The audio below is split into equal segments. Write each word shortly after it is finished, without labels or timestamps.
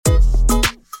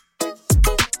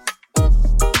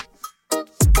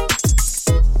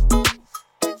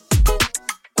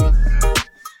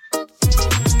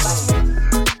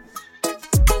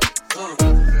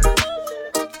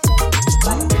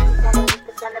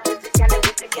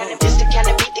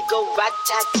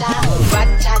rat-ta-ta,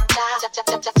 rat-ta-ta,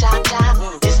 ta-ta-ta-ta-ta.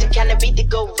 This the kind of beat that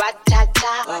go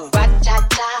rat-ta-ta,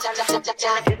 rat-ta-ta,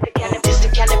 ta-ta-ta-ta. This the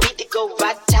kind of beat that go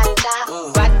rat-ta-ta,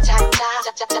 rat-ta-ta,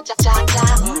 ta-ta-ta-ta-ta.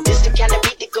 This the kind of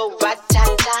beat that go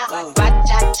rat-ta-ta,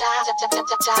 rat-ta-ta,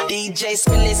 ta-ta-ta-ta. DJ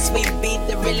Skillet, sweet beat,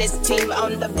 the realest team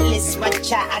on the list.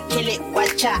 Watch out, I kill it,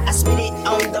 watch out, I spit it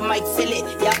on the mic, feel it.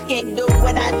 Y'all can't do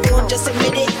what I do, just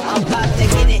admit it. I'm about to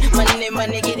get it,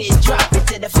 money, get it. Drop it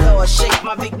to the floor, shake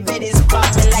my big bitties,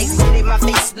 poppin' like city. My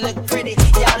face look pretty,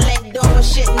 y'all ain't doing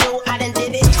shit new, I done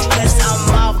did it. Cause I'm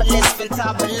marvelous,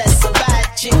 fantabulous, a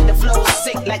bad chick. The flow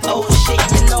sick like oh shit,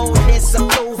 you know this, I'm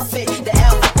cool fit. The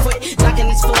ever quit, knocking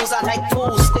these fools out like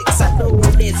pool sticks. I do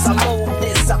this, I move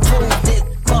this, I prove this.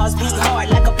 Bars beat hard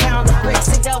like a pound of bricks.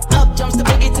 It go up, jumps the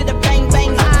boogie to the bang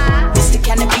bang. This the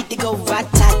kind of beat that go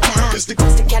rat-ta-ta. This the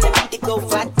kind of beat that go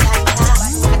rat-ta-ta,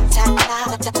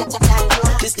 rat-ta-ta,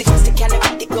 ta-ta-ta-ta. This the kind of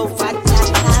beat that go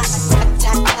rat-ta-ta,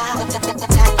 rat-ta-ta,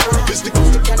 ta-ta-ta-ta. This the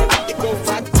kind of beat that go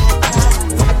rat-ta-ta,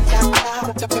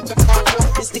 rat-ta-ta, ta-ta-ta-ta.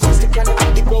 This the kind of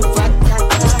beat that go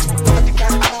rat-ta-ta,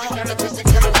 rat-ta-ta.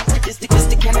 This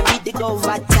the kind of beat that go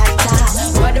rat-ta-ta.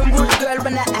 Why them rude girl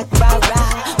when I act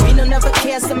rah-rah? Me no never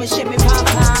care, so me shit me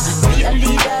papa. Be a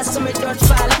leader, so me don't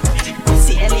follow.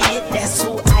 See Elliot, that's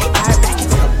who I are.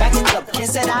 Back it up,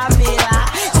 kiss it out, me la.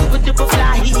 Super duper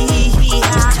fly,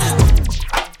 ha.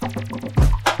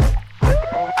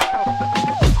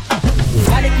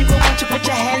 Why do people want you put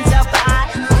your hands up high?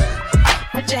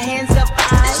 Put your hands up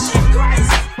high.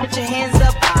 Put your hands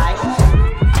up high.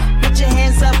 Put your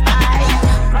hands up high.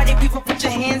 Why do people put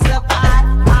your hands up high?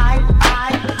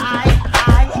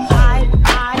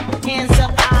 Hands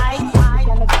up high.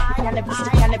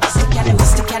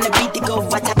 It's the kind of beat that go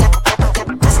rat-ta-ta-ta-ta.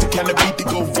 It's the kind of beat that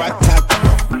go rat-ta-ta.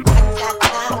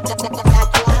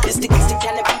 It's the kind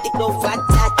of beat that go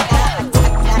rat-ta-ta.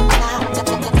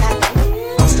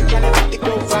 It's the kind of beat that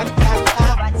go rat-ta-ta.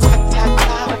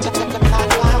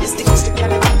 It's the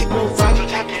kind of beat that go rat-ta-ta.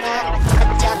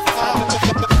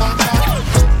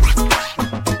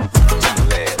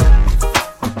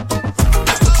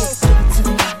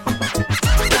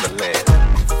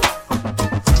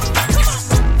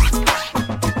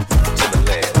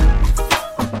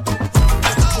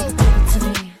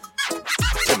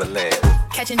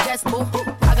 Catching jets, boo.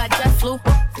 I got jet flu.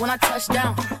 When I touch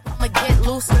down, I'ma get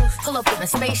loose. Pull up in a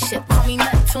spaceship, call me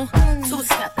Neptune.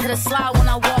 Two-step, hit a slide when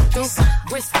I walk through.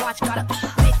 Wristwatch, got a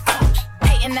big top.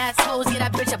 Hating assholes, get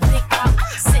that bitch a big pop.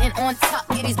 Sitting on top,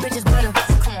 get these bitches better.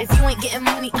 Come on. If you ain't getting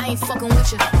money, I ain't fucking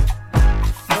with you.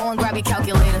 Go and grab your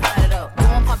calculator, add it up. Go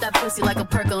and pop that pussy like a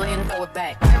percolator. Throw it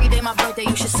back. Every day my birthday,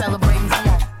 you should celebrate me. Come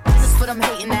on. This is for them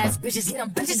hating ass bitches. Get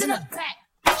them bitches in the back.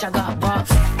 Bitch, I got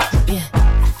bops, yeah.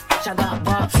 Bitch, I got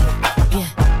bops, yeah.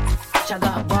 Bitch, I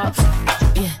got bops,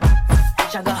 yeah.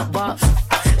 Bitch, I got bops.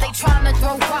 They tryna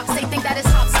throw rocks, they think that it's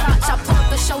hopscotch. I pull up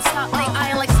the show stop, they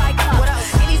eyeing like Cyclops. What up?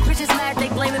 And these bitches mad, they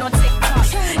blame it on TikTok.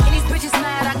 And these bitches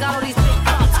mad, I got all these big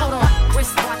pops. Hold on,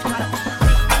 wristwatch, got a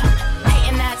big top.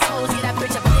 Hating assholes, get that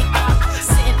bitch a big pop.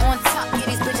 Sitting on top, get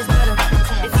these bitches better.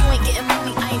 If you ain't getting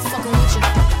money, I ain't fucking with you.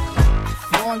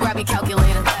 Go and grab your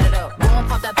calculator, add it up. Go and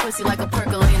pop that pussy like a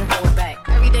percolator, throw it back.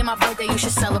 Every day my birthday, you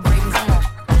should celebrate me. Come on.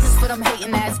 This is for them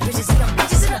hating ass bitches. Get them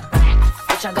bitches in the back.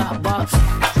 Bitch, I got bops,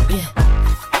 yeah.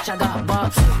 Bitch, I got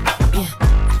bops, yeah.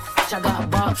 Bitch, I got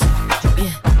bops,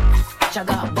 yeah. Bitch, I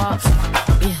got bops,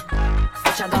 yeah.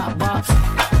 Bitch, I got bops,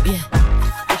 yeah.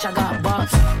 Bitch, I got bops,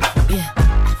 yeah.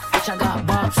 Bitch, I got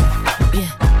bops, yeah.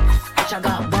 Bitch, I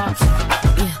got bops,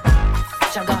 yeah.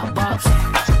 Bitch, I got bops,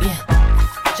 yeah.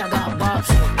 Bitch, I got bops,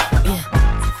 yeah.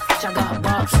 Bitch, I got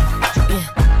bops, yeah.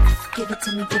 Give it to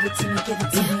me, give it to me, give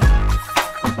it to me.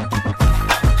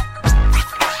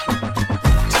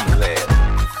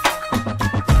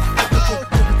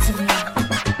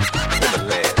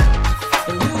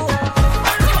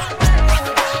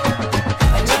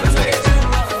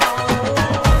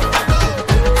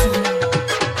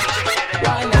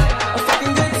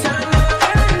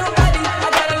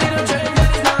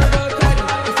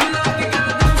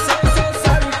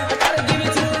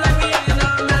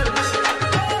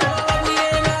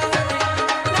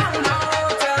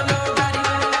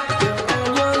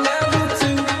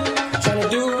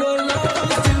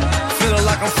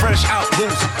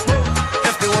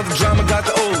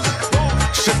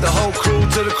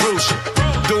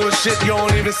 Shit you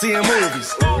don't even see in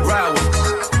movies. Ride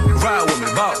with me,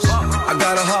 boss. I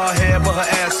got a hard head, but her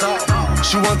ass off.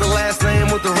 She want the last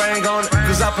name with the ring on it.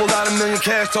 Cause I pulled out $1 million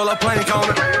cash, told her plank on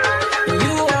it.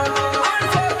 You are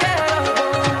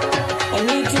unforgettable. I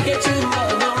need to get you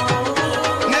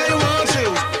alone. Now you want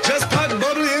you, just put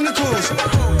butter in the cruiser.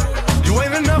 You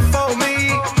ain't enough for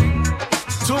me.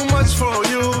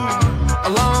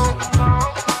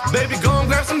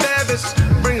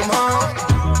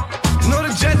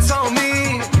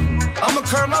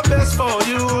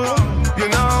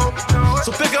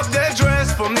 So pick up that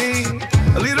dress for me,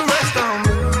 and leave the rest on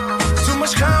me. Too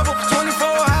much convo for 24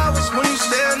 hours when you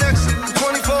stand next to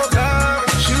 24 hours.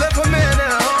 She left her man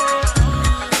at home,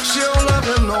 she don't love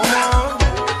him no more.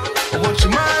 I want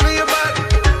your mind in your body,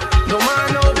 don't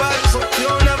mind nobody, so you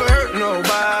don't never hurt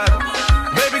nobody.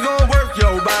 Baby, gon' work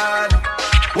your body,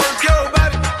 work your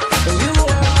body. And you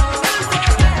are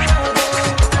unforgettable.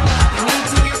 I need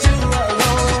to get you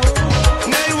alone.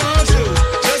 Now you want to,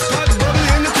 just put the bubble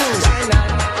in the cruise. Right now.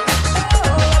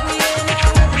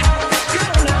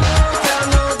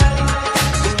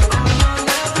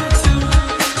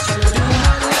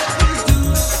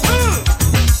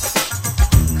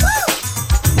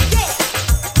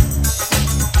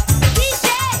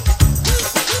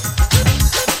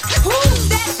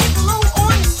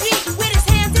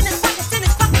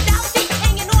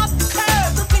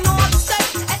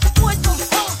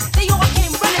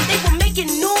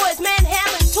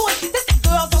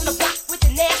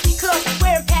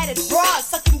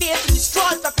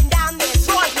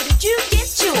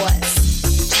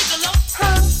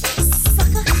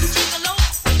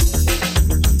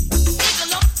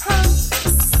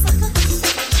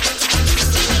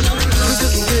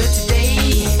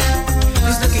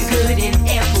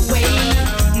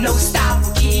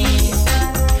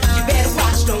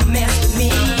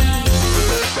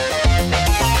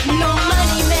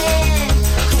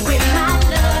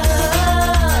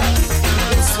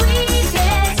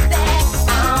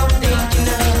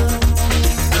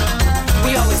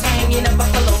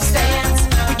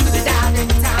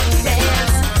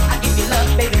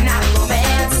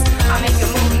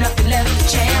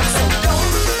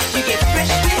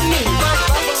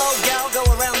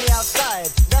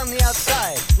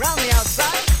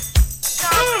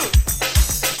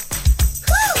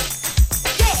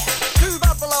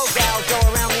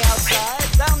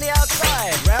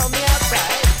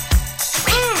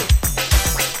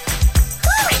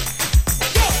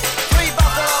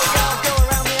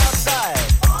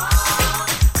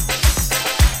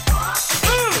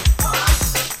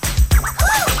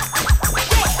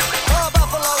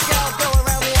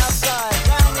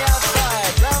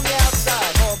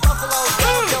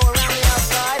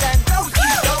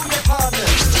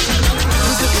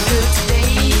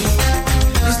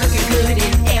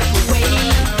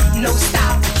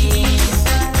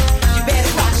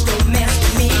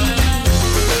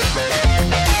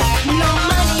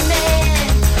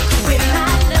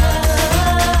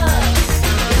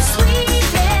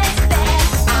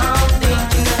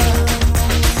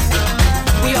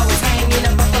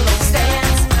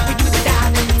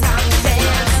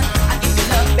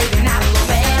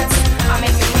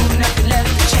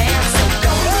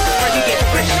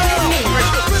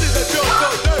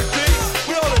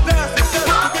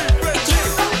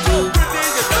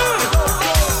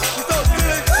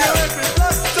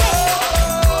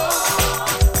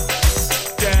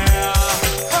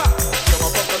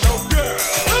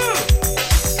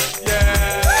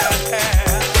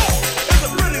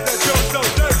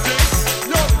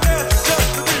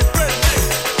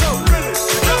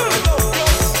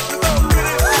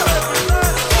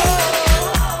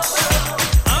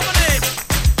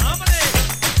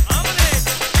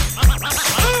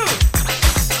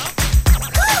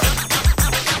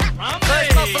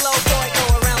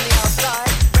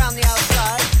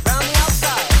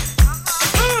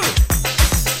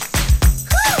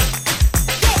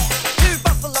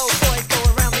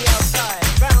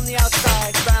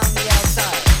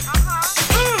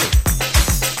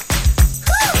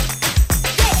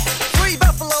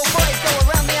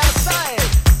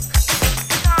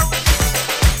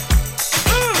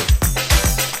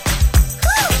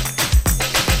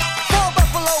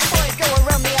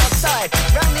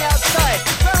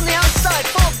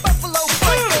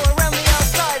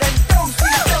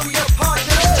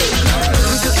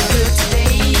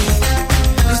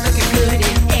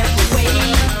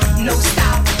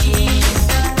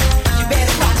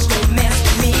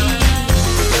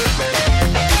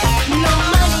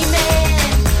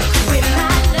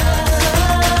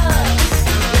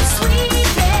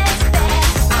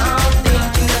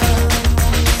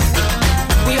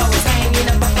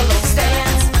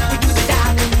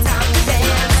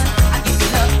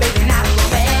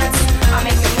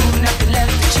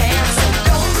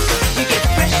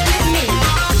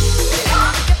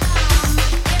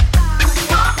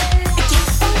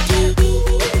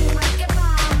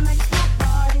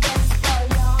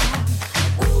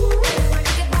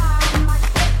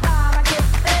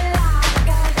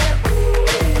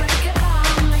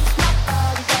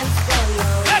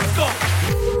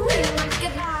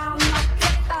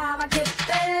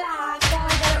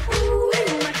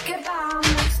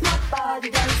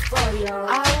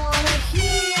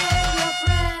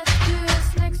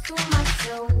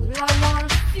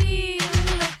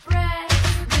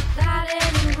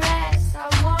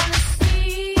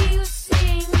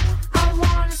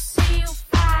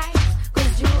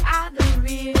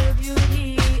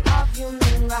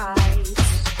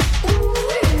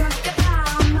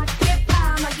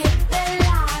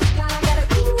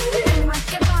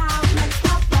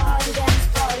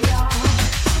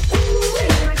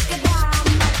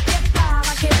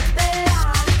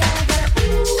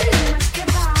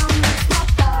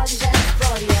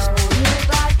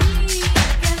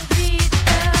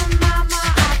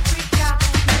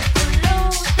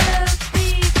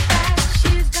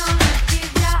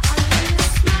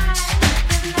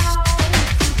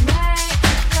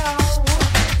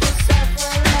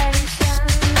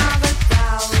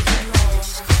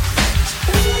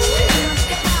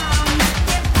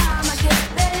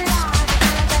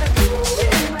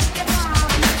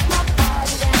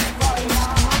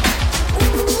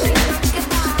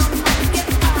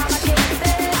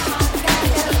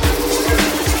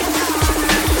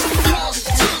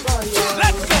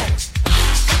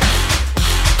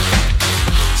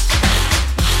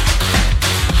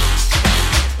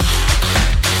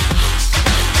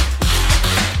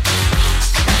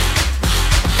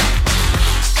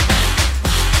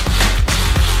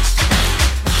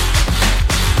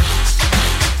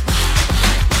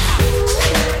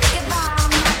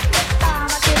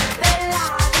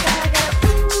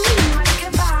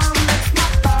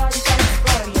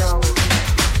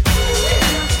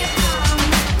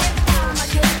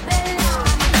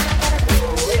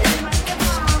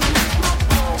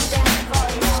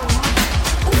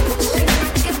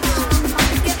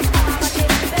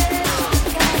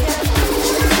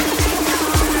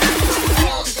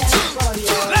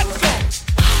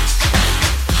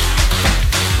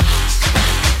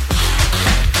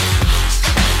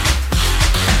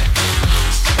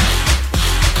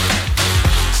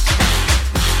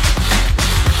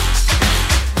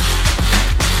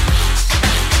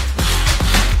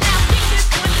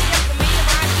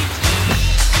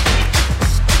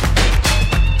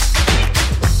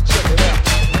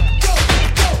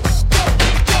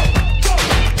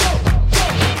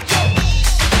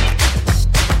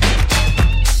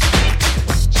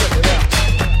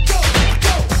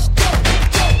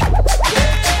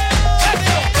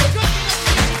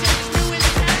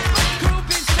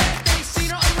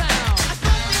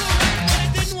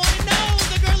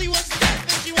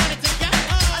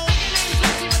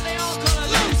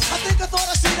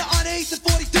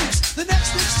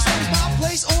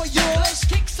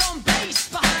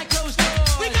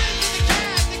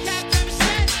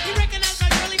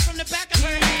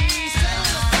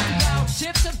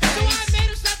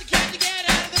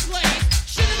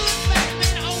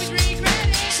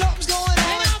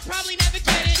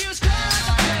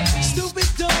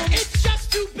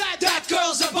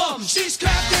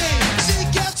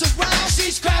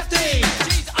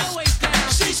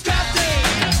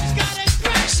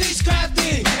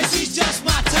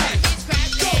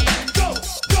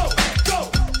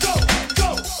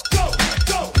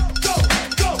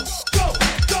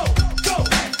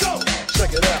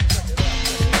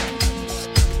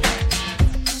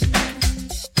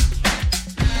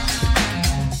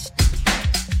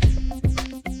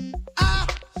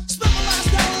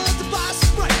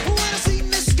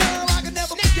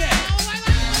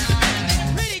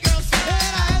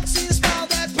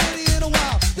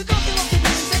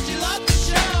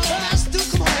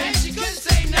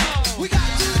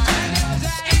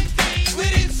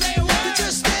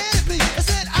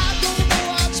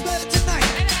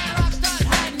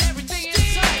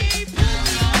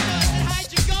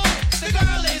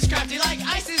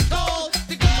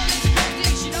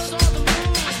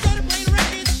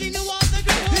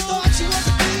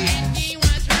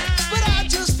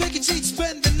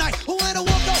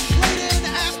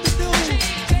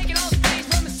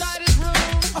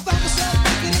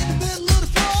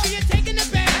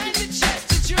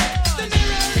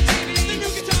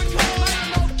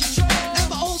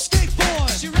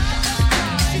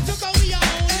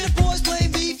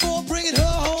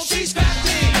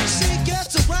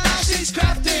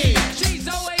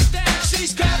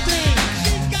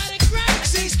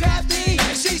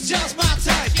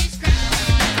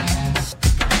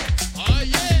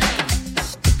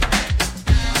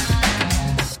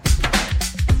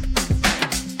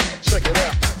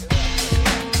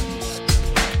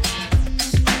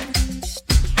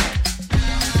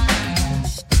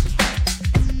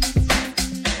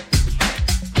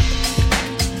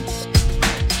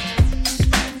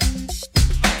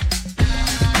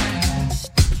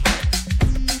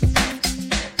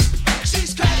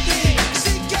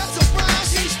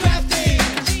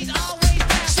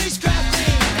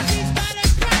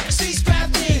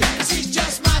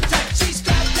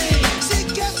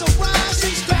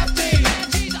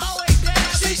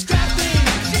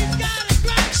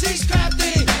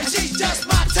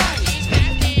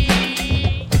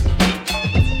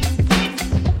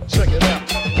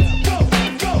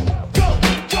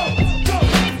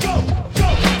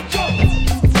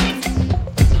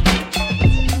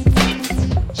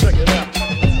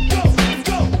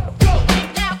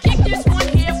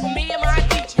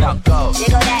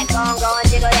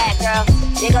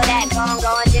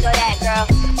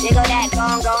 Jiggle that,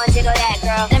 go on, jiggle that,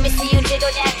 girl. Let me see you jiggle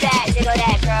that back, jiggle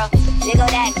that, girl. Jiggle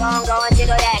that, go on,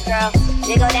 jiggle that, girl.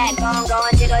 Jiggle that, go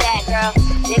on, jiggle that, girl.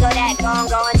 Jiggle that,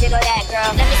 go on, jiggle that,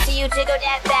 girl. Let me see you jiggle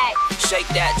that back. Shake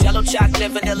that, jello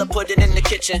chocolate, vanilla, put it in the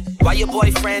kitchen. Why your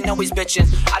boyfriend always bitching?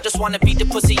 I just wanna beat the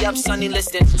pussy up, Sonny,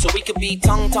 listen. So we could be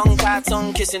tongue, tie,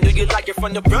 tongue kissing. Do you like it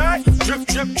from the back? Drip,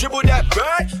 dribble that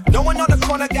back. No one on the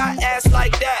corner got ass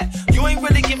like that. You ain't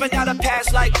really giving out a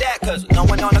pass like that. Cause no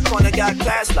one on the corner got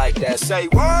class like that. Say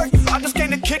word, I just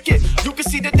came to kick it. You can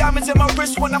see the diamonds in my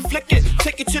wrist when I flick it.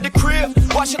 Take it to the crib,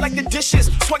 wash it like the dishes.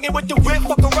 Swinging with the whip,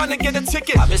 fuck around and get a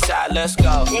ticket. I'm inside, let's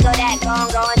go. Jiggle that,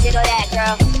 go on, jiggle that,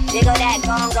 girl. Jiggle that,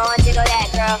 go on, jiggle that,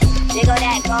 girl. Jiggle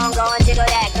that, go on, jiggle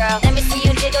that, girl. Let me see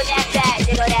you jiggle that back,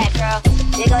 jiggle that, girl.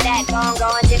 Jiggle that, go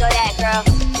on, jiggle that, girl.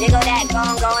 Jiggle that, go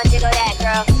on, jiggle that,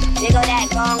 girl. Jiggle that,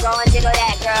 go on, jiggle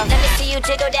that, girl. Let me see you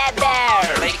jiggle that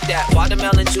back. Make that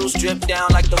watermelon juice drip down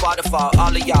like the waterfall. All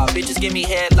of y'all bitches give me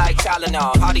head like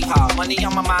Tylenol. Hardy hard, money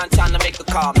on my mind, time to make a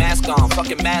call. Mask on,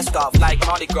 fucking mask off like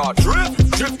Mardi Gras. Drip,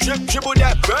 dribble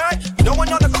that back. No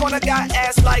one on the corner got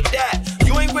ass like that.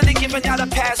 You ain't really giving out a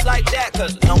pass like that.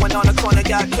 Cause no one on the corner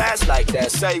got class like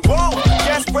that. Say whoa,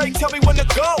 gas break, tell me when to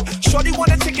go. Shorty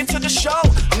wanna take it to the show.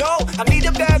 No, I need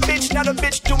a bad bitch, not a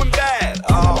bitch doing bad.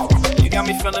 Oh, you got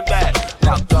me feeling bad.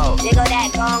 Now go. Jiggle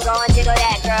that, go on, jiggle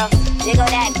that, girl. Jiggle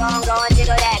that, go on,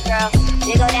 jiggle that, girl.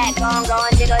 Jiggle that, go on,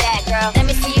 jiggle that, girl. Let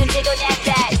me see you jiggle that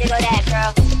back, jiggle that,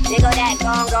 girl. Jiggle that, go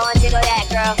on, jiggle that,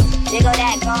 girl. Jiggle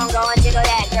that, go on, jiggle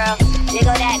that, girl.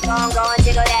 Jiggle that, go on,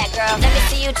 jiggle that, girl. Let me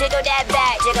see you jiggle that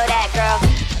back, jiggle that, girl.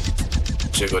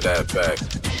 Jiggle that back.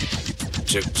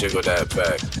 Jiggle that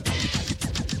back.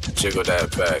 Jiggle that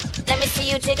back. Let me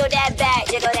see you jiggle that back,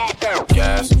 jiggle that, girl.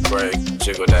 Gas, break,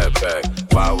 jiggle that back.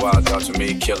 Wild, talk to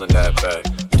me, killing that back.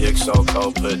 Dick so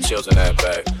cold, put chills in that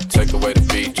back. Take away the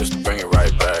beat, just to bring it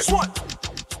right back. Swan,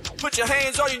 put your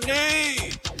hands on your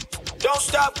knees. Don't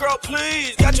stop, girl,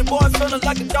 please. Got your boy feeling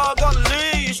like a dog on a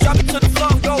leash. Drop it to the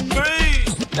floor, go please.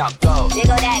 Now go.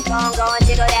 Jiggle that, go on,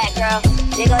 jiggle that, girl.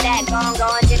 Jiggle that, go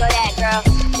on, jiggle that, girl.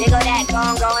 Jiggle that,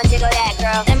 go on, jiggle that,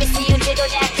 girl. Let me see you jiggle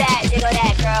that back, jiggle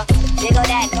that, girl. Jiggle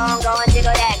that, go on,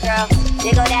 jiggle that, girl.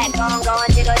 Jiggle that, go on,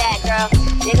 jiggle that, girl.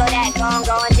 Jiggle that,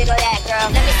 go on, jiggle that, girl.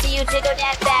 Let me see you jiggle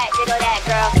that back, jiggle that,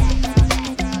 girl.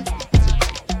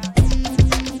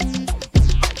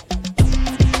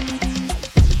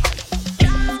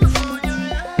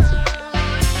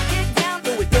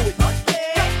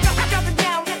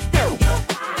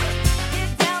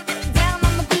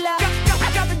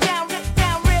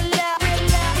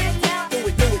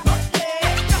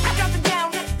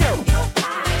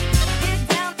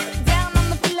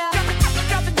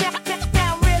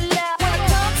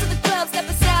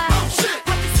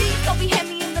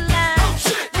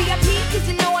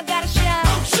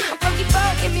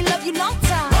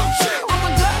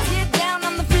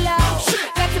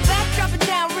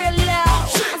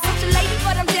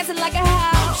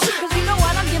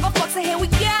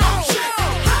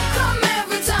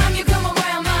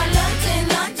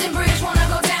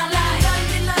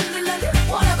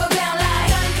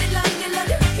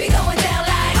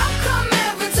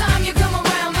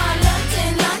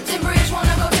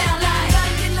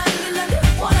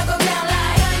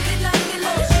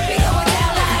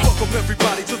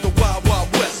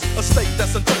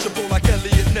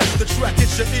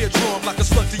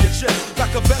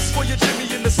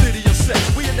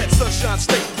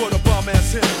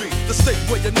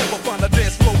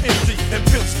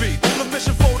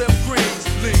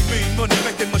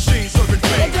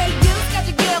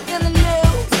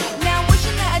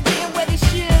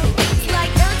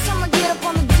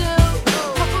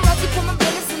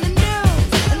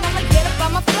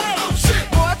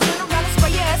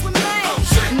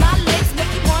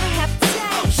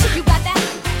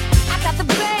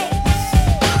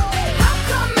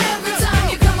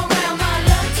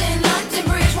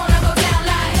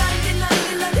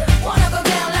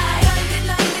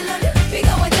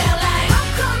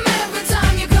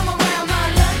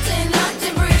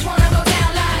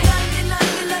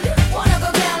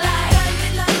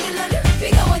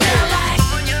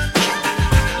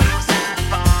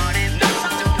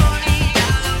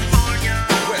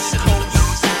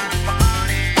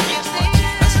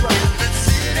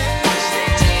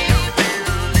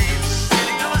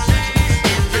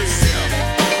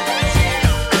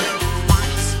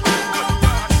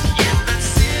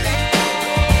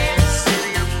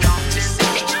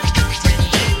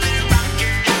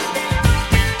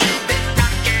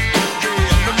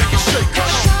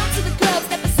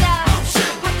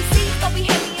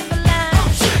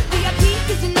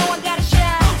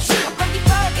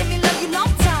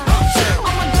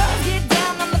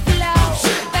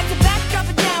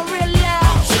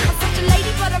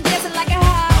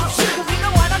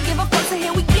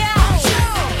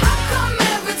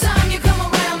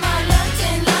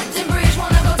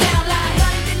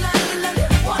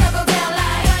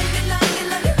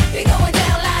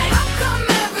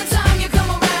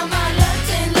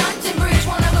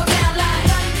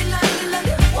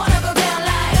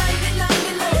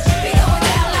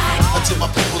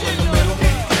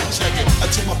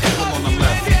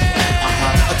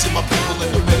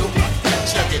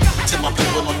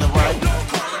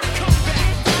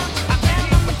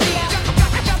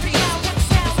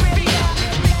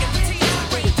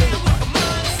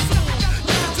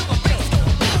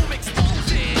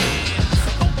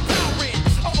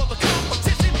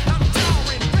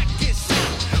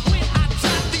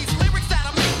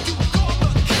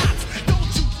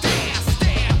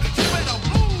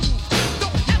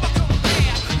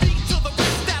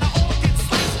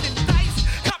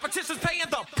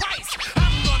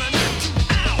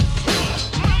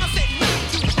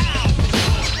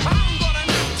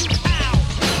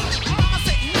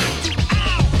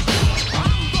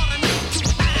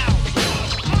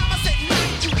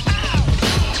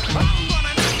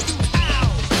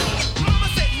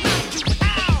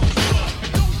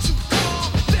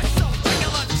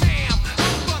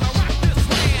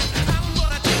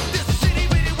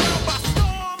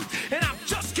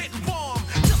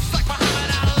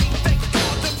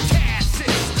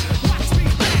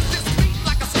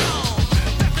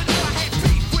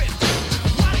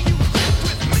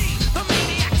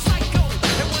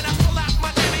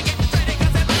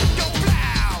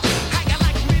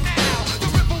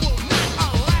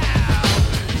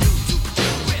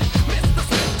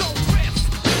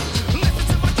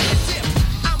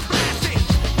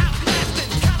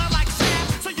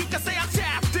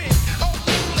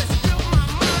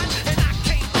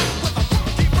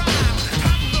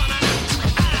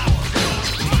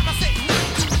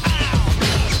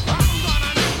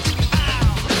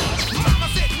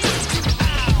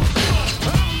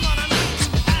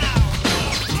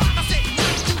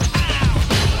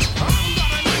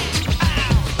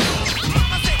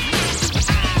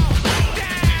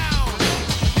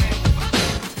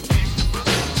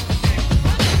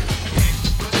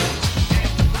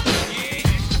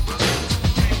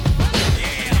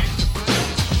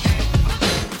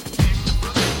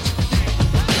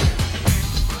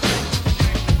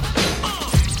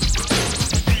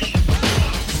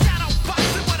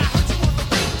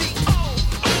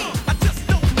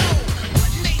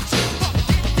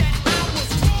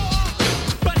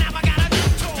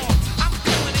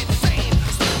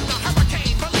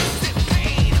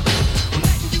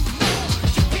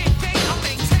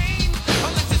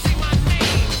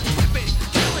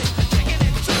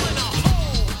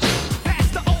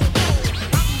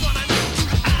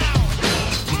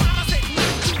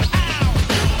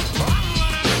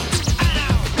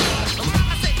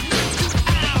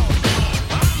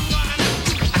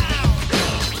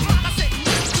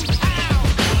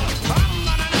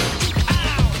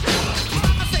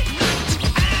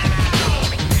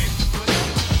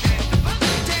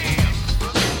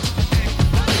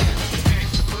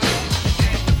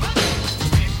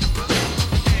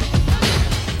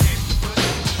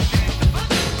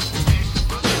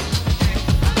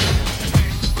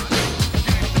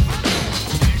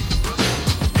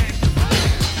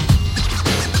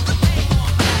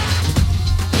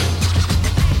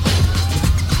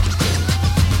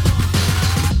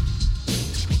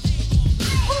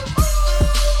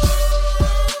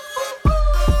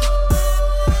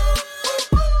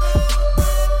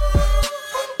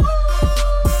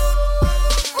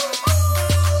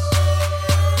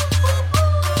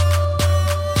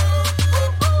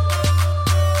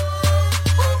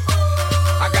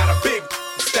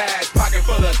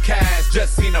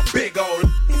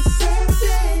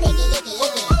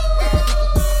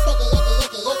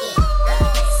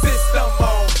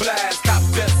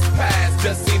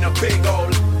 just seen a big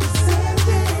old.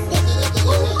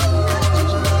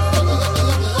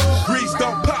 Grease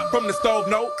don't pop from the stove,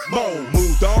 no more.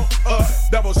 Moved on up,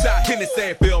 double shot, Hennessy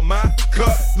said, fill my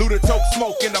cup. Luda toke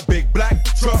smoke in a big black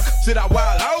truck. Should I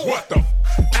wild out? What the?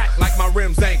 Act like my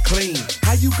rims ain't clean.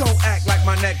 How you gon' act like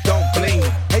my neck don't bling?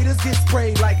 Haters get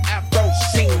sprayed like Afro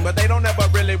Sheen, but they don't ever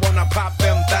really wanna pop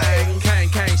them things.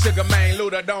 Kang, Sugar Man,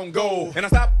 Luda don't go. And I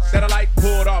stop that I like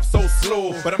pulled off so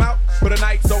slow. But I'm out for the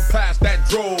night so past that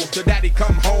drove. So daddy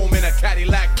come home in a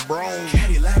Cadillac Brougham.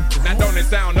 Now don't it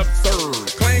sound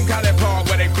absurd? Claim College Park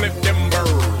where they flip them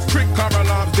birds. Trick car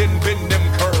alarms didn't bend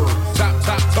them curves. Top,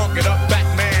 tonk it up,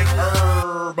 Batman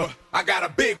herb. I got a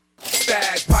big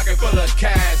stash, pocket full of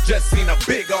cash, just seen a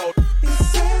big old.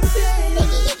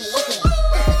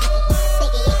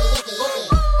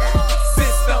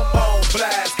 System on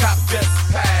blast, cop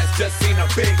just passed, just seen a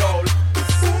big old.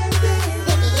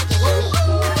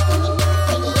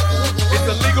 It's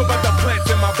illegal, but the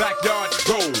plants in my backyard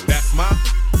grow. That's my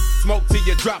smoke till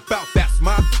you drop out, that's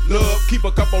my love. Keep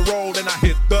a couple rolled and I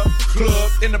hit the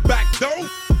club in the back door.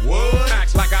 What?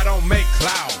 Act like I don't make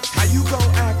clouds. How you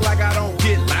gon' act like I don't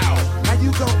get loud? How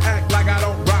you gon' act like I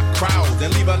don't rock crowds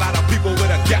and leave a lot of people with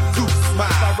a gap tooth smile?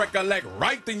 If I recollect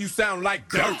right, then you sound like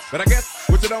dirt. But I guess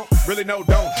what you don't really know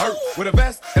don't hurt. With a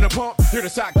vest and a pump, hear the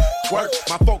shot work.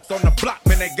 My folks on the block,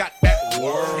 man, they got that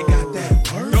word. They got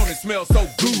that word. Don't it smell so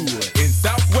good? In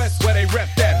Southwest where they rep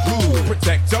that hood.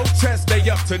 Protect your chest, they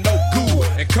up to no good.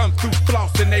 And come through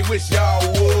floss and they wish y'all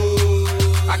would.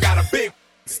 I got a big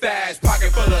stash,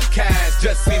 pocket full of cash,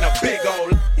 just seen a big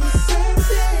old.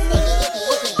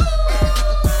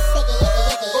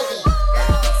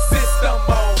 System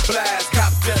on blast,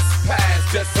 cop just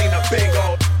passed, just seen a big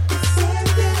old.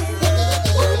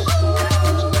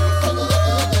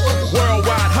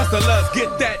 Worldwide hustlers,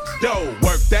 get that dough,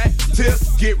 work that tip,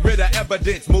 get rid of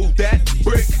evidence, move that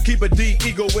brick, keep a D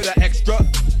eagle with an extra.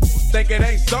 Think it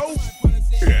ain't so?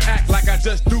 Act like I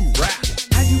just do rap.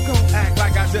 How you gon' act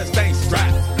like I just ain't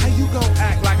strapped? How you gon'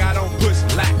 act like I don't push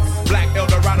lax? Black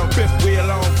Eldorado, fifth wheel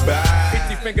on back.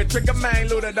 50 finger trigger, man,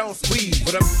 Luda don't squeeze.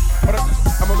 But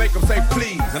I'ma make them say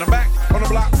please. And I'm back on the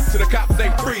block to the cops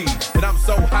say freeze. And I'm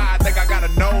so high, I think I got a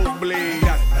nosebleed.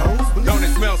 Don't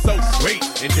it smell so sweet?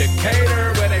 In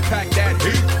Decatur, where they pack that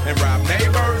heat. And rob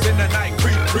neighbors in the night,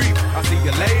 creep. I'll see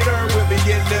you later, we'll be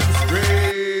in them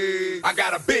streets. I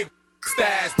got a big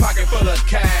stash, pocket full of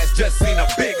cash, just seen a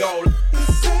big old.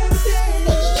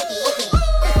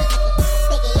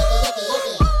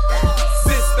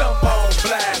 System on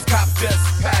blast, cop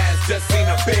just passed, just seen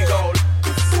a big old.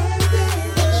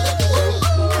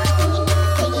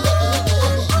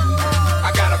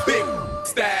 I got a big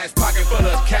stash, pocket full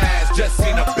of cash, just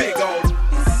seen a big old.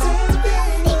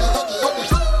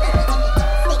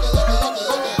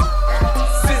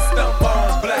 System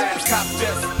on blast, cop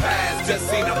just passed, just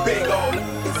seen a big old.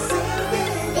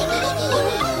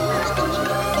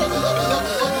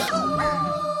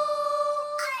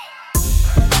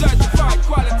 Certified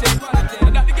quality,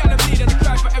 and that the girl them need and they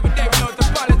cry for every day without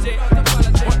apology.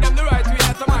 Want them the right way,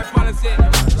 that's my policy.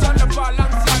 Shut the ball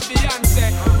alongside Beyonce.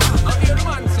 I hear the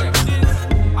man say this,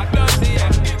 I dirty yeah,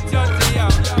 dirty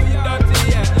yeah, dirty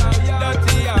yeah,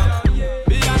 dirty yeah.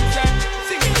 Beyonce,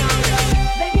 sing it now.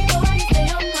 Baby boy, stay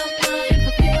on my mind,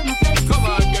 fulfill my fantasy. Come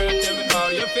on, girl, tell me how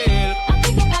you feel. I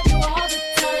think about you all the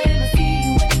time. I see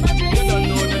you in my dreams. You don't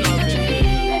know the love in me.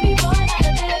 Baby boy, not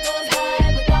a day goes by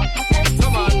without my fantasy.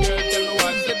 Come on, girl, tell me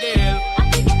what's the deal. I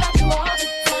think about you all the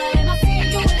time. I see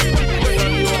you in my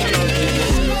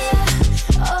dreams.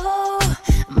 Oh,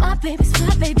 my baby's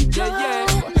my baby girl. Yeah.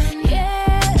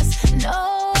 Yes, no,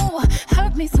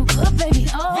 hurt me so good, baby.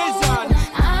 Oh, Vision.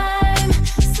 I'm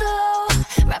so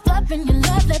wrapped up in your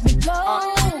love. Let me go.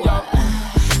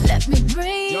 Let me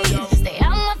breathe. Yo. Stay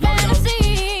out my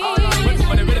fantasy.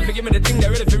 But they ready to give me the thing, they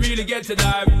ready to really get to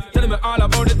dive. Telling me all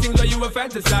about the things that you were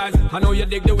fantasize. I know you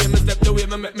dig the way me step, the way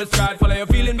me make me stride. Follow your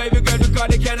feeling, baby girl, because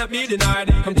they cannot be denied.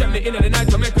 Come check me in at the night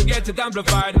to make me get it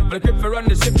amplified. But the grip for run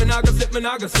the ship, me nah go slip, me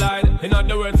nah go slide. In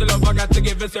other words, the love I got to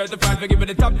give it certified. For give it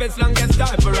the toughest, longest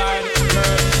time for ride.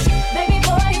 Baby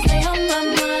boy, you stay on my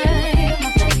mind.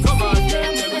 My fantasy. Come on,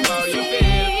 girl, tell me how you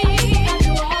feel. Got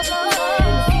you all the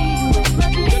time.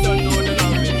 You don't know the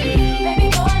love in me. Baby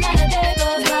boy, not a day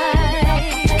goes by.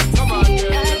 Come on,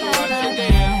 girl, tell me what's the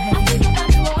deal. I think about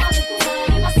you all the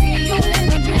time. I see you in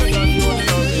my You don't dreams. know the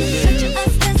love in me. Picture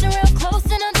us dancing real close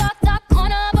in a dark, dark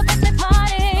corner of a birthday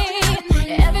party.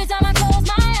 Every time I close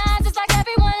my eyes, it's like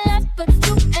everyone left but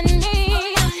you and me.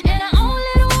 In our own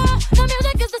little world, the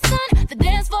music is the sun. The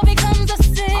dance floor becomes a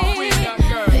scene. I'm with that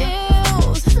girl.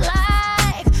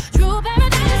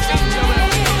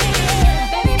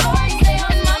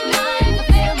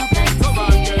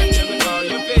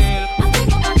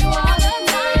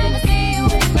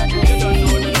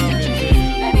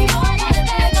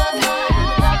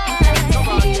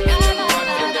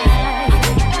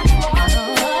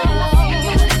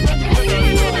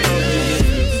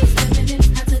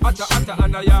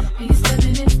 Anaya.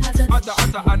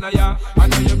 Atta Anaya. I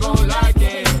know you gon' like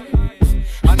it.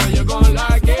 I know you gon'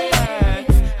 like it.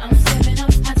 I'm stepping up,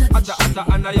 Atta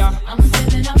Anaya. I'm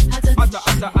stepping up,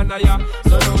 Atta Anaya.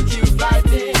 So don't you flight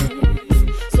it.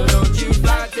 So don't you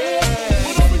flight it.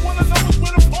 But all we wanna know is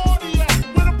where the party at.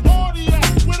 Where the party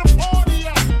at. Where the party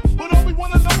at. But all we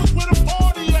wanna know is where the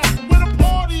party at. Where the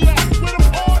party at. Where the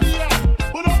party at.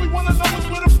 But all we wanna know is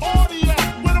where the party at.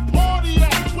 Where the party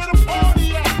at. Where the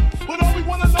party at. But all we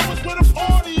wanna know is where the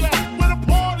party at. Where the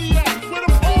party at. Where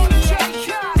the party at.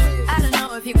 I don't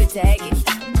know if you could take it.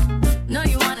 No,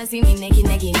 you wanna see me naked,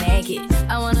 naked, naked.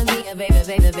 I wanna be a baby,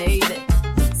 baby, baby.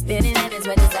 Spinning in his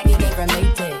red just like it came from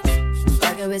Maytag.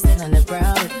 Rocket with it on the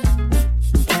brown.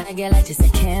 When I get like this, I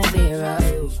can't be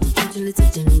around. Usually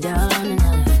touching me down and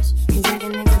hush. Cause I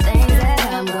can think of things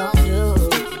that I'm gon' do.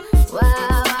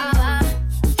 Wow, wow, wow.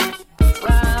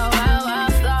 Wow, wow, wow,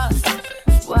 thoughts.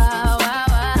 Wow, wow,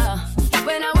 wow.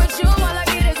 When I'm with you, all I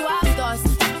get is wild thoughts.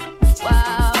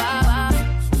 Wow, wow, wow.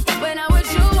 When I'm with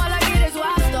you, all I get is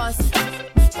wild thoughts.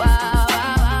 Wow,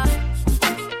 wow, wow.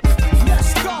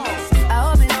 Let's go. I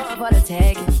hope it's over for the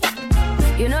tagging.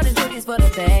 You know this book is for the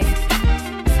bag.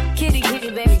 Kitty, kitty,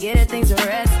 baby, get her things to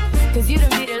rest. Cause you done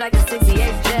beat it like a 68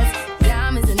 Jets.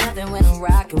 Diamonds are nothing when I'm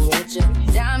rockin' with you.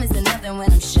 Diamonds are nothing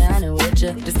when I'm shining with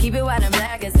you. Just keep it white and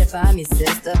black as if I'm your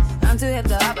sister. I'm too hip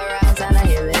to hop around, time to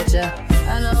hit with you.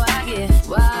 I know I get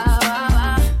wow, wow,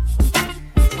 wow.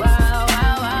 Wow,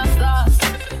 wow, wow, thoughts.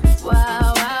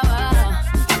 Wow, wow,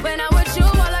 wow. When I'm with you,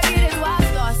 all I get is wild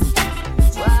thoughts.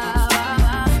 Wow, wow,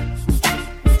 wow.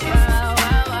 Wow,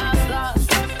 wow, wow, thoughts.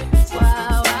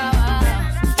 Wow, wow, wow.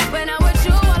 When I'm with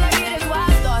you, all I get is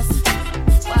wild thoughts.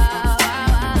 Wow, wow,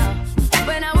 wow.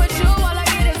 When I'm with you, all I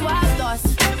get is wild thoughts.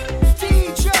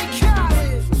 DJ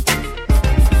Khaled.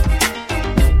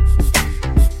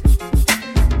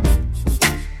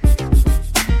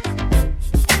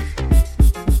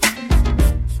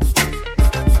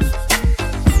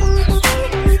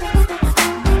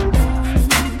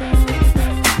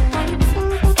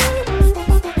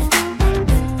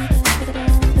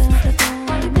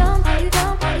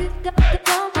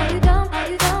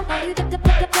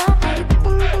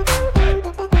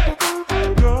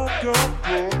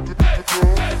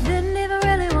 Didn't even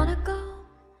really wanna go,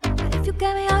 but if you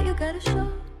get me out, you gotta show.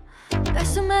 There's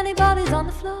so many bodies on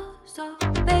the floor, so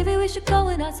maybe we should go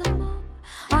and add some more.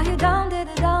 Are you down, did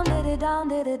it down, did it down,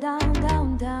 did it down,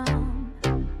 down, down?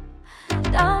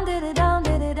 Down, did it down,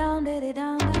 did it down, did it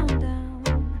down, down, down?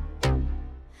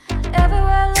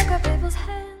 Everywhere I look at people's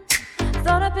hands,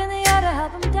 thrown up in the air to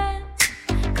help them dance.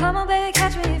 Come on, baby,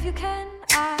 catch me if you can.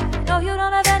 I know you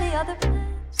don't have any other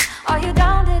plans. Are you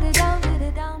down, did it down, did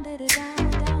it down, did it down,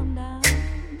 down, down?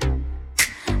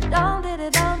 Down, did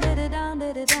it down, did it down,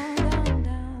 did it down, down,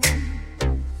 down?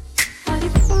 Are you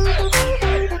down, down,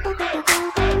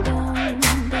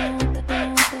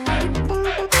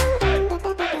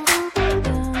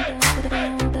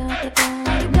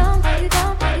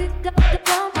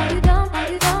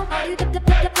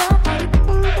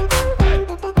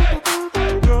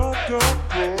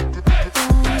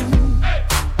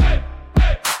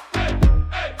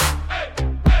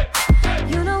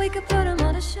 you know we could put 'em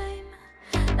on a shame.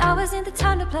 Now isn't the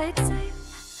time to play it safe.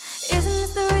 Isn't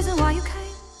this the reason why you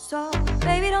came? So,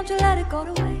 baby, don't you let it go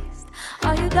to waste.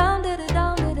 Are you down, did it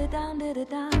down, did it down, did it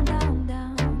down, down,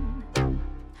 down?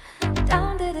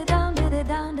 Down, did it down, did it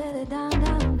down, did it down,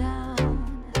 down, down?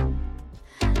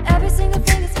 Every single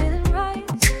thing is feeling right.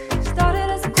 Started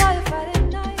as a quiet Friday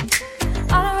night.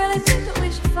 I don't really think that we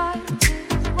should fight.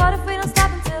 What if we don't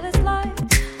stop until it's light?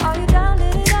 Are you down,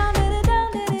 did it down, did it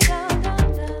down, did it down, down,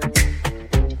 down?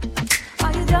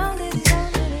 Are you down, did it down,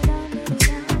 did it down, did it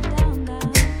down, down,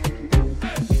 down?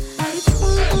 Are you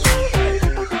down, down, down, down, down,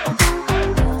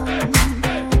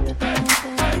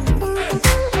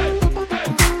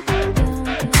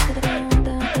 down?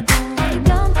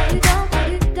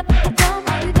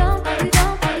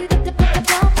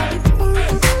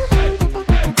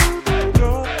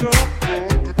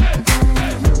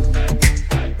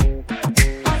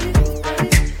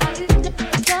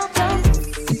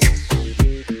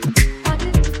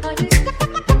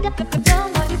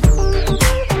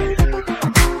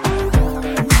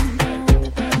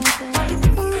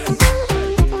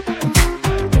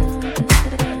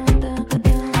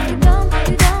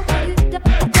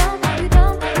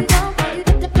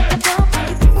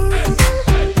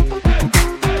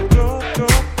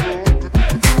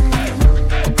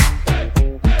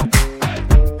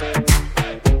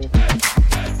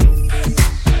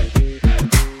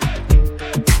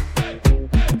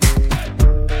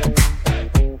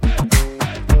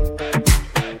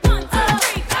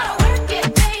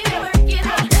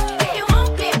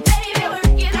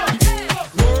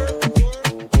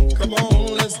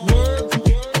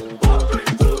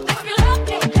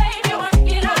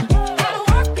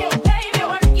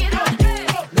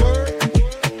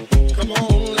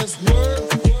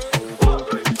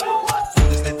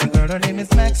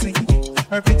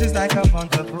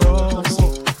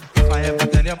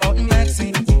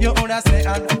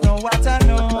 what I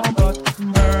know, but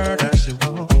murder she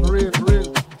wrote. Real.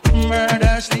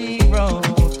 Murder she wrote.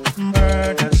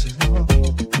 Murder she wrote.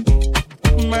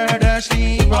 Murder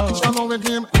she wrote. Action on with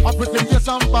him, a pretty face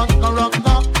and bad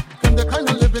character. Them the kind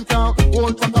of living can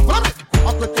hold track of family.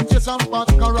 A pretty face and bad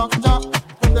character.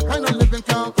 Them the kind of living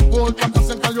can hold track of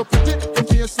center. You pretty, you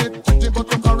face it pretty,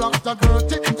 but your character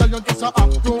dirty. Tell you just a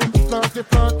act too flirty.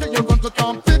 You run to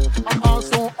Tom Dick and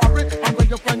also hurry. And when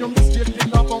you find your mistake,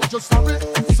 you about just sorry.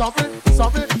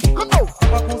 Come on.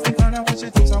 What was the kind of what she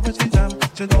thinks and what she jam?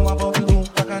 She know about the loop,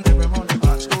 I can never run the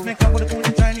match. Make up with the cool,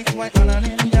 Chinese, white, and an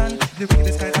Indian. The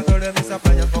wickedest kind of girl, them is a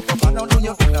player, fuck up. I don't know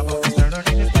you think about this, turn her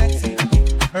in his backseat.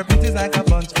 Her beauty's like a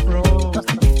bunch of roses.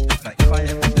 Like if I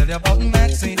ever tell you about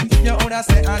Maxine, you would have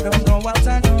say I don't know what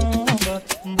I know, but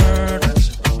murder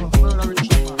she wrote.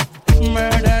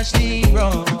 Murder she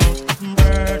wrote.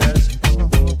 Murder she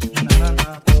wrote.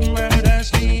 Murder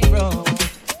she wrote.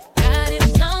 Got it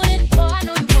loaded, boy, I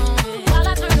know you want it. While I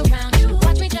turn around, you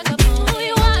watch me check up on it. Who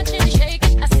you watching? Shake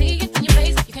it, I see it in your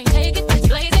face. You can't take it, it's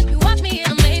blazing. You watch me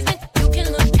in amazement. You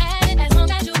can look at it as long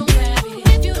as you don't grab it.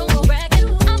 If you don't go brag it,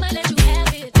 I'ma let you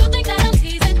have it. You think that I'm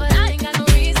teasing, but I ain't got no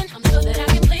reason. I'm sure that I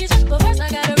can please you, but first I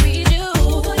gotta read you.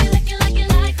 Boy, you looking like you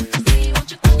like what you see. Won't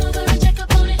you come over and check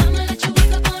up on it? I'ma let you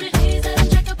work up on it. Please let him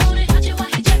check up on it. Watch it while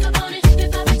he check up on it.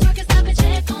 If I be twerking, stop and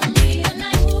check on me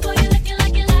tonight. Ooh, boy, you looking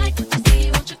like you like what you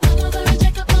see. Won't you come over and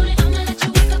check up on it? I'ma let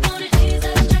you work up on it. Please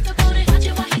let him check up on it. Watch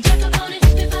it while he check up on it.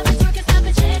 If I be twerking, stop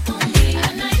and check on me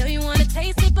tonight. I know you wanna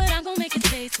taste it, but I'm gon' make it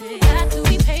taste it. Got to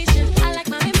be patient. I like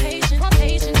my impatient. More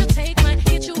patient, you take mine.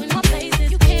 Get you in more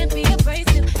places. You can't be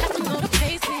abrasive. Have to know the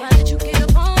pacing. Why let you get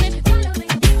up on it? You gotta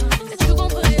make a promise that you gon'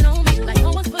 put it on me like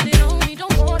no one's put it on me.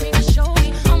 Don't want me to show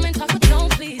me. I'm in talk, but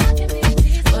don't please. I can be a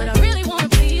tease, but I really wanna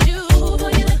please you.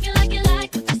 Boy, you looking like you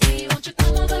like what you see. Won't you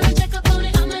come over and check up on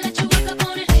it? I'ma let you work up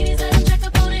on it. Ladies, let him check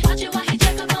up on it. Watch it while he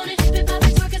check up on it. If I be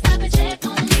twerking, stop and check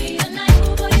on me tonight.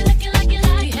 Ooh, boy, you looking like you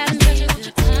like. We having pleasure with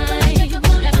your time.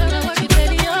 After I work it,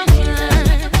 baby, you're mine.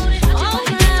 All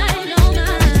night, all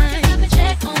night. Stop and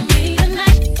check on me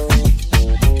tonight.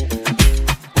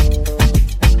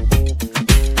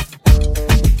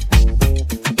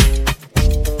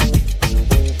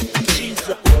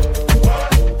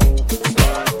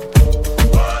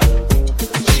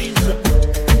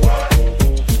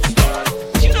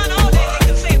 You don't know that they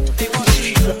can say what they want to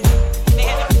say. They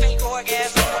had a fake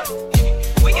orgasm.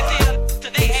 We can tell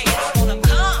today, hey, I wanna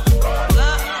come.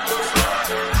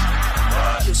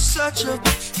 You're such a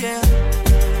yeah,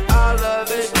 I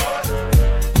love it.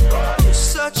 You're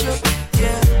such a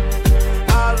yeah,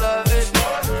 I love it.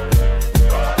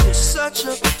 You're such a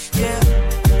yeah,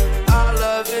 I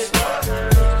love it.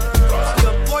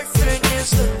 Your boyfriend is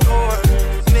the door,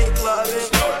 make love it.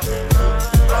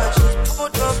 I just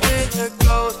pulled up in the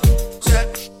clothes,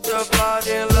 checked the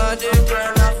body in London,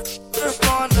 girl. I f***ed up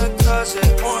on the cousin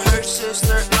or her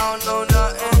sister. I don't know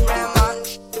nothing, man. My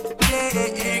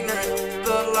getting ignorant,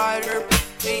 the lighter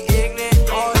be ignorant.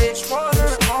 All this water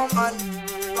on my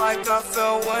like I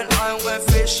felt when I went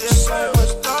fishing. So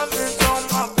much diamonds on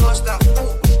my bust now.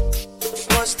 Ooh,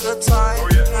 what's the time?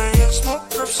 Man, smoke,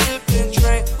 perp, sip, and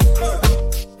drink.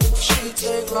 She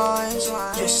take lines.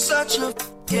 You're such a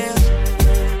yeah,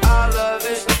 I love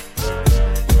it.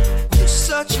 You're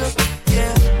such a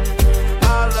yeah, I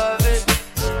love it.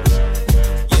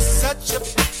 You're such a.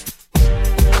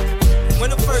 When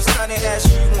the first time they asked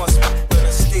you, you want some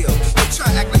still, you try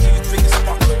to act like you was drinking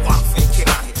sparkling water when you came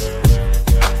out here.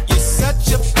 You're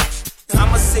such a.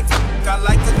 I'm a sick, I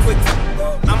like a quick.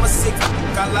 I'm a sick,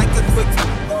 I like a quick.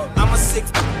 I'm a sick,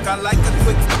 I like a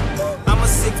quick. I'm a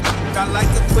sick, I like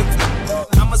a quick.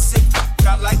 I'm a sick,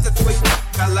 I like a quick.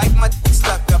 I like my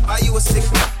stuck. I buy you a sick.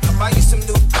 I buy you some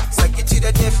new. So I get you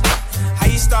that dip. How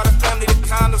you start a family? The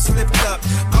condom slipped up.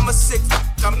 I'm a sick.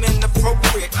 I'm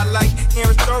inappropriate. I like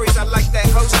hearing stories. I like that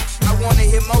host. I wanna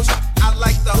hear motion. I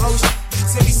like the host.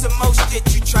 Send me some more shit.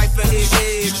 You try for it.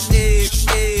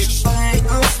 I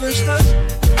ain't switched up.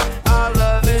 I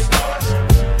love it.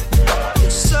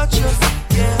 You're such a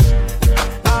yeah,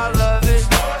 I love it.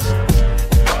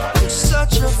 You're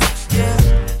such a yeah,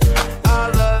 I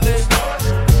love it.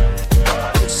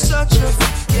 You're such a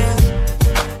yeah,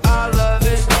 I love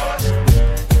it.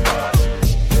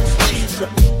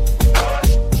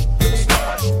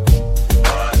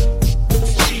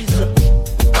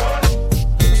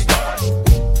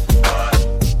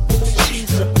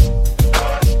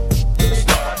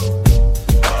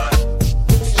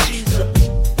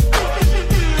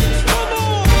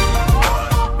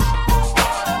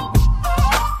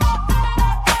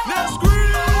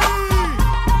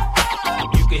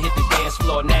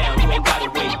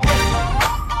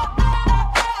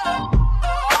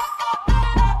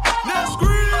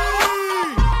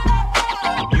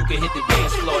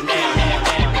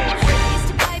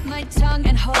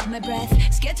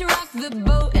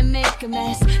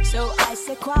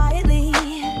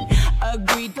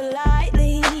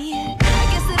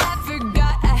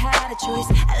 choice.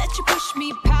 I let you push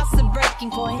me past the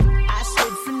breaking point. I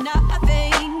stood for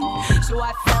nothing, so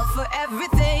I fell for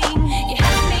everything. You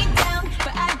held me down,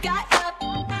 but I got up,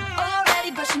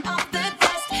 already brushing off the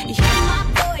dust. You hear my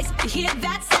voice, you hear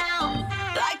that sound,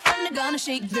 like thunder gonna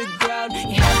shake the ground.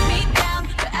 You held me down,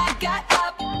 but I got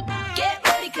up. Get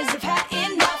ready, 'cause I've had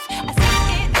enough. I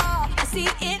see it all, I see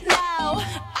it now.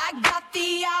 I got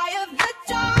the eye of the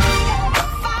tiger, the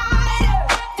fighter,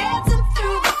 dancing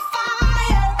through the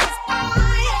fire. 'Cause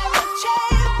I am a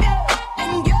champion,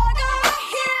 and you're gonna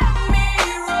hear me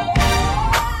roar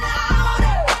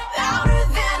louder, louder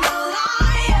than a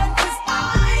lion. 'Cause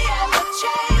I am a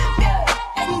champion,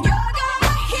 and you're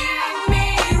gonna hear me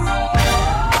roar.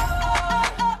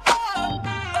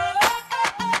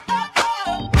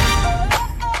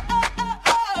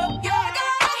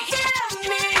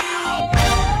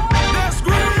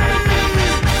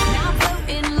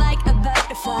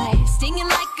 Stinging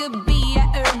like a bee, I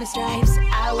earned my stripes.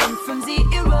 I went from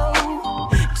zero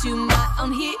to my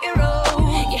own hero.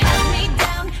 You held me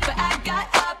down, but I got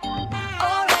up,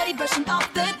 already brushing off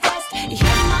the dust. You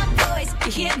hear my voice,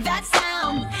 you hear that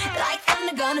sound, like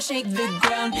thunder gonna shake the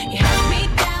ground. You held me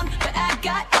down, but I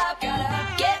got up.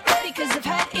 Get ready, 'cause I've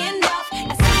had enough.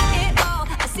 I see it all,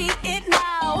 I see it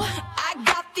now. I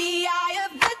got the eye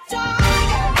of the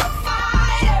tiger, the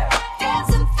fighter,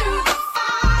 dancing through the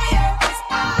fire. 'Cause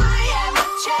I am a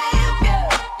champion,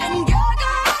 and you're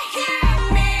gonna hear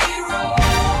me roar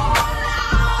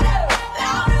louder,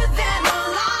 louder than a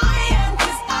lion.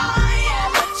 'Cause I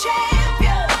am a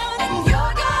champion, and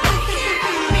you're gonna hear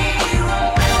me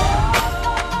roar.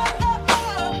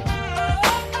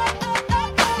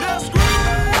 Let's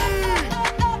scream!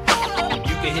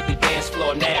 You can hit the dance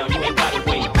floor now, you ain't gotta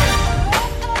wait.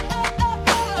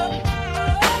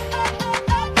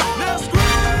 Let's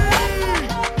scream!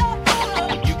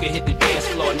 You can hit the dance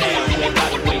floor now, you ain't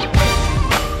gotta wait.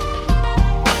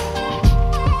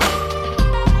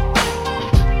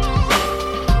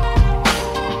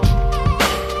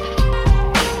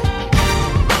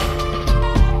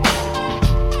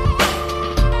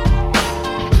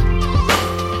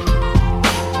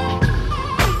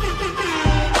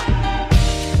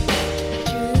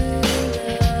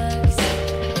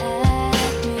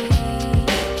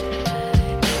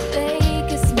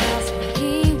 Fake a smile so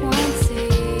he won't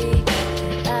see.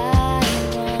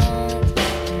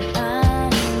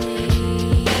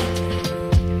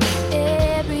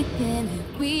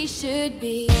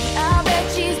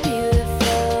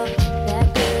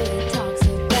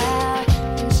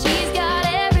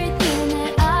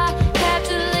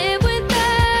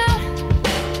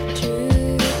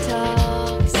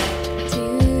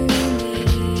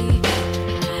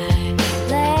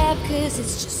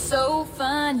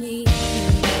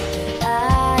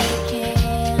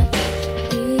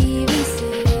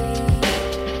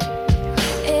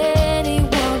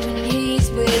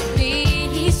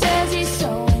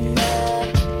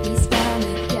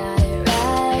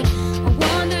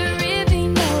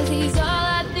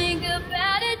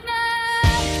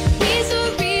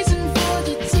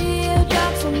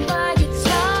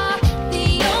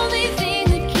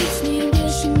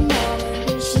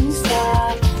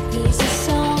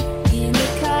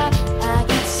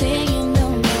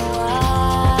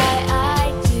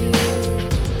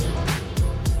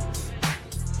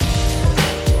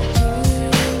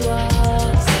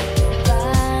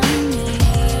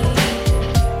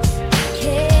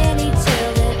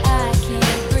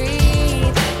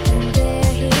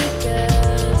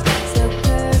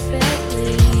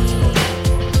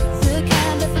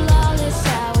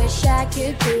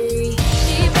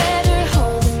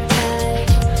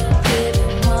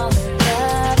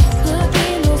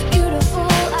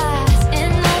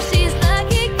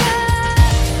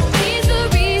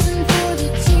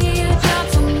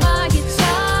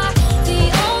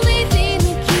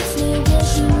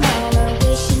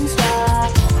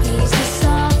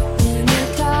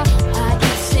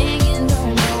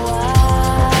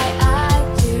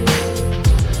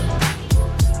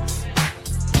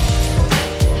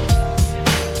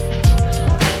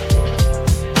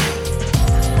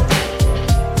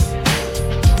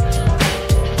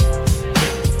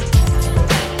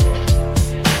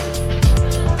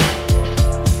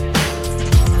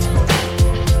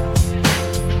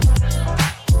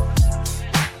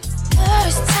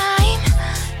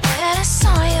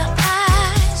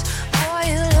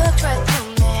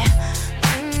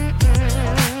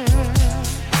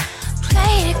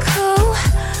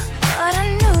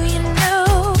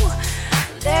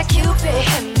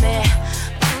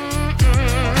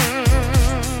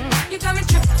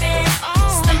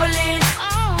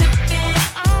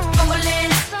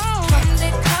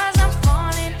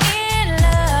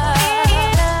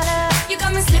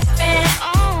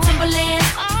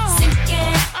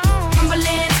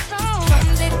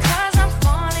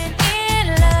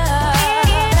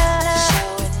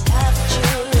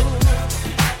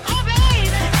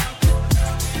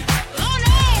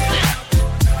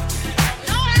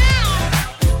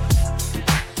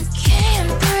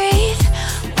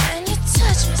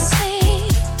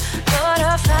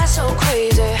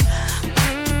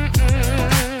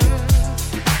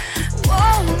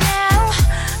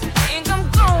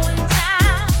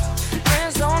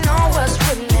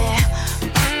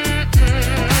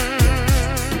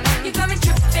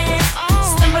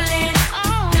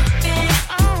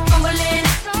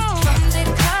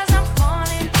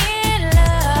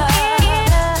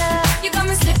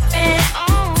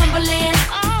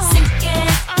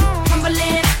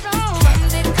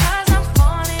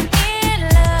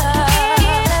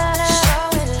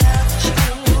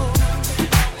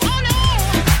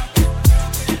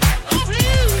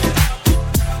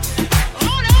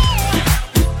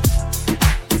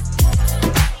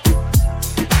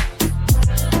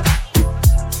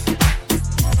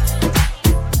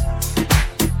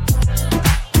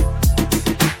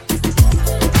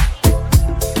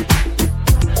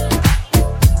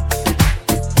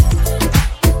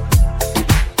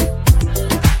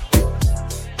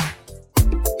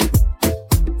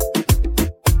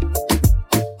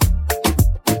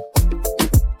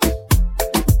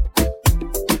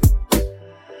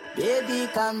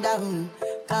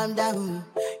 calm down.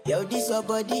 Yo, this your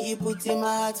body, it puts in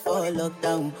my heart for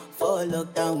lockdown, oh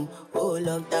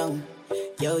lockdown.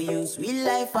 Yo, you sweet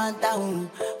life, phantom.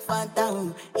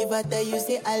 If I tell you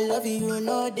say I love you, you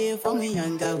know they for me,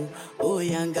 young girl, oh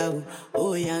young girl.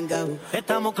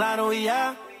 Estamos claros y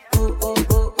ya. Oh.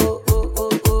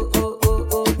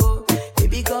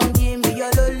 Baby, come give me your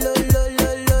lo.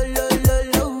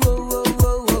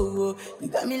 You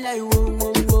got me like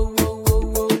whoa.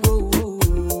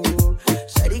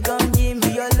 Shawty, come give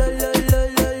me your lo.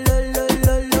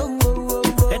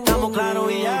 Estamos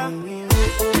claros y ya.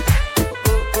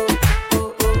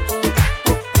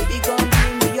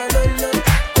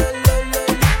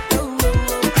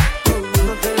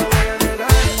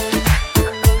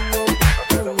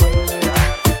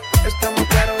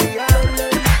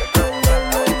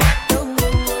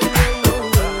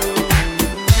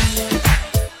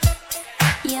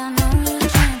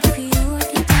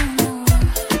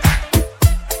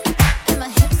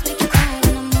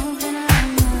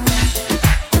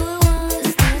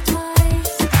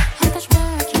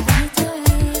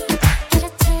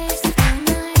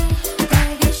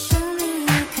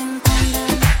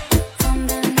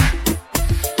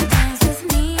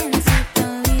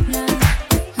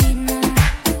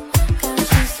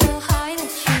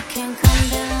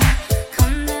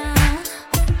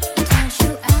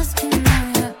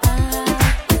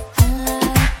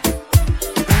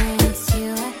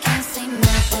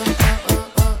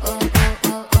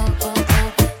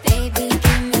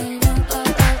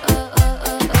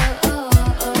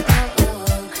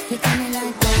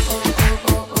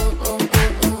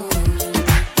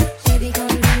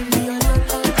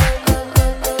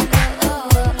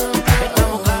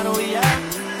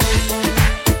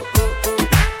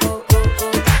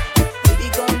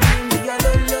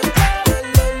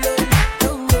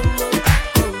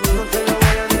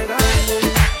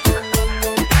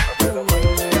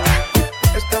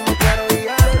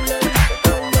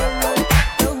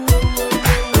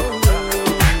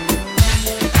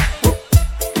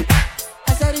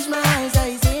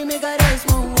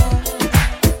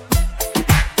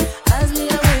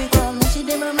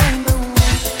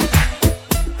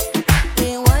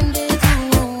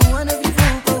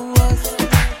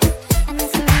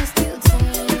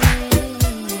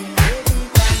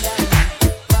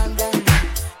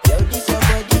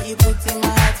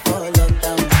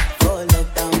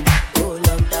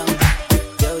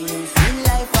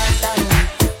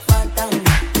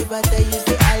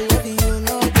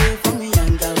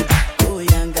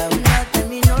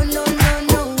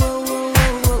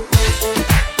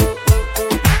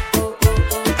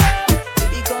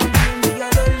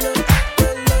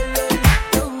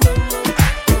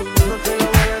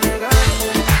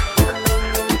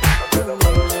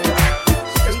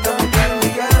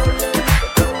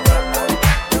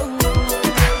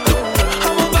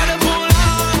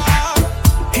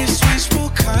 His switch will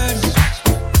come,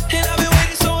 and I've been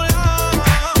waiting so long.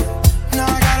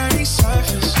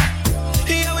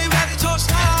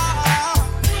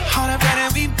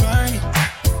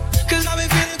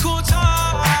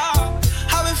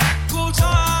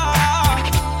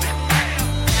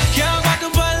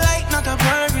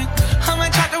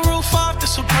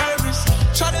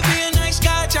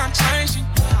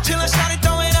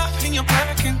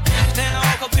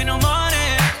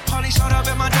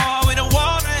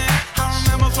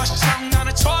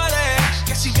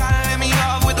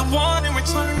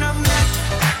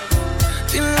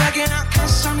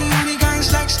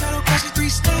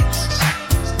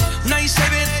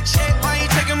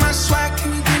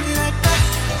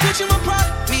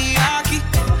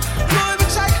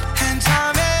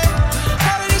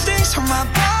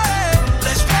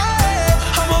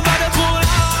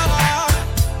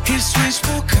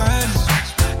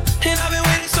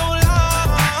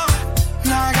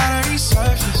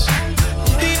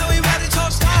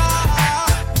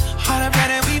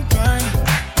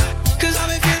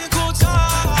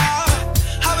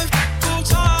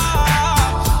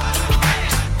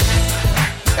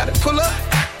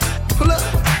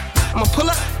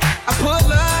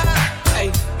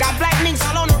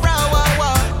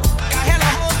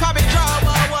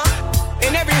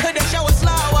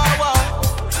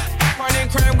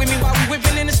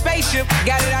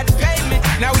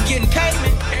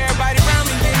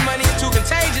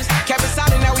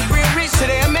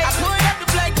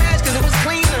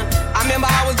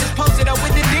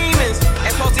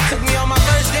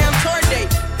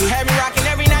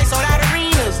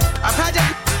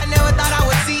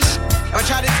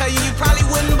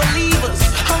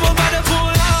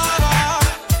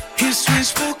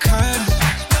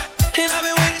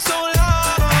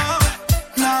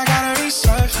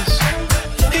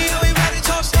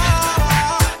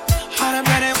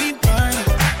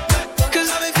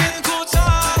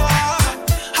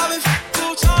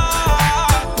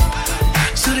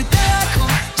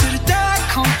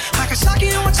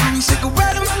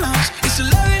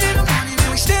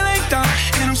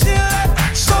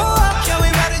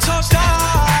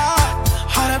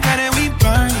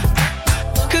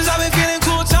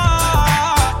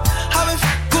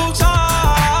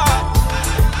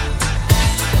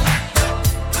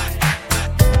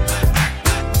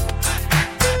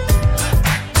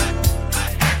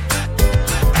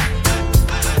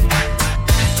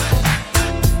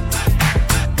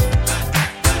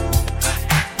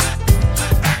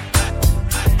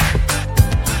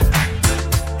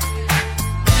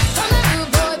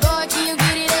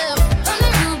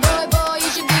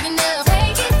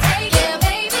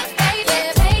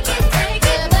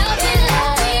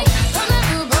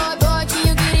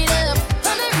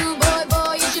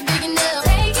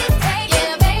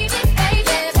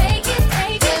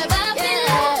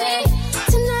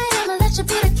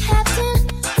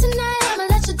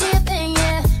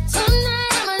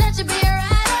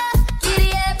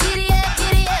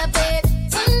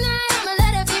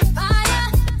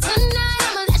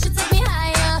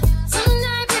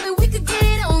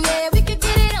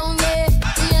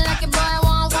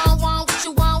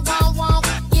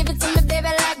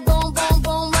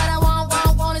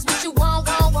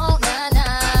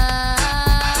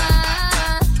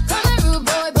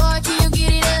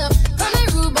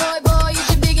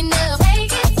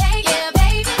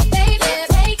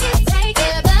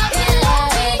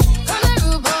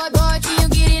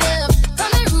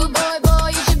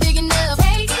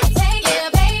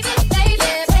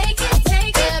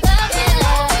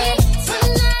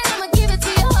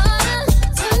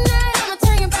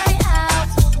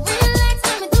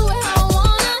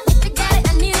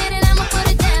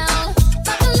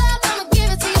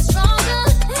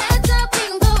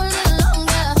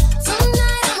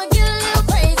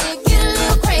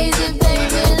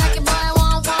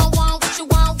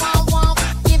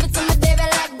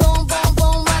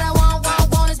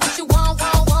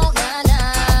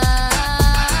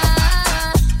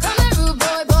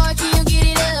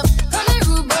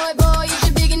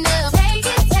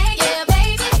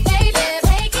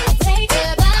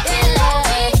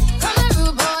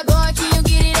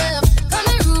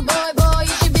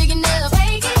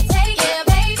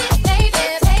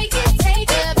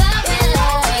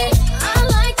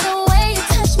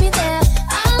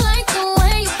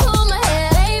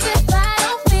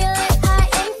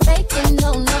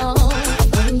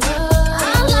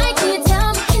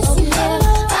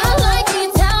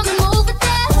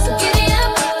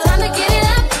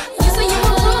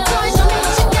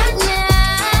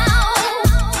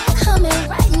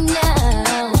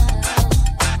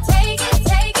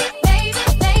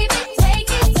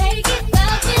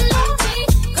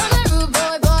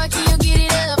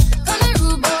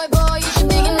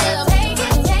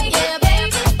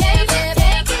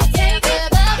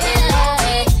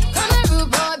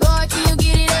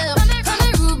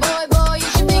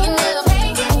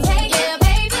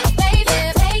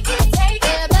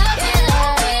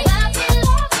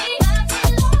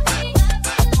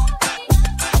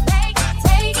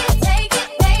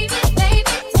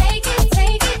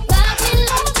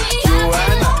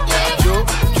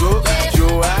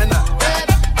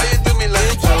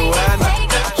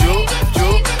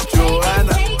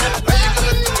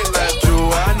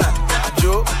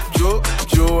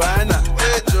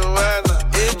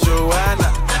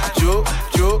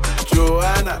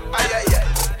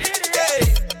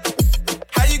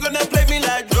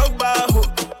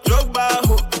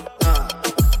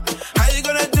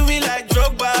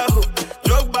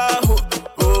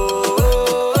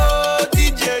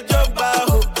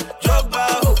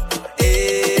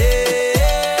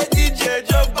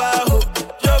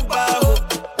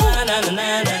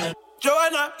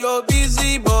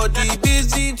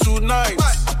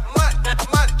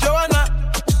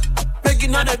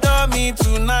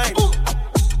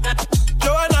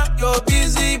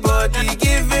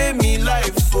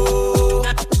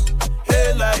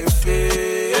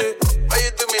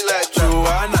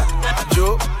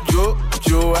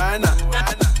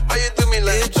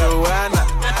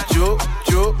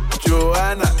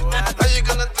 Joanna. How you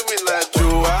gonna do me like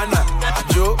Joanna?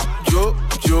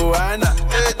 Joanna.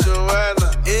 Hey, Joanna.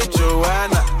 Hey,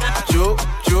 Joanna.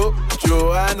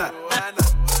 Joanna.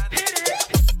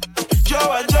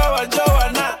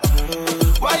 Joanna.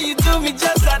 Why you do me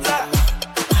just like that?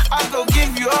 I go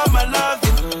give you all my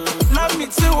loving. Love me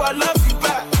too, I love you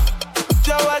back.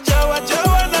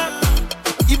 Joanna.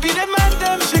 You be the man,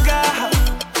 damn sugar.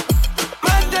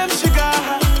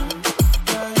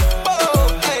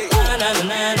 Oh, hey.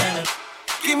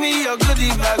 Give me your goodie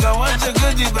bag, I want your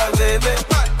goodie bag, baby.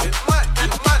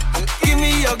 Give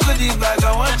me your goodie bag,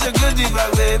 I want your goodie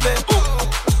bag, baby.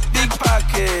 Big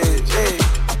package, hey.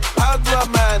 How do I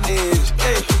manage?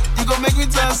 Hey, you gon' make me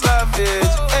turn savage.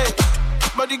 Hey,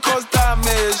 body cause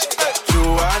damage. Hey.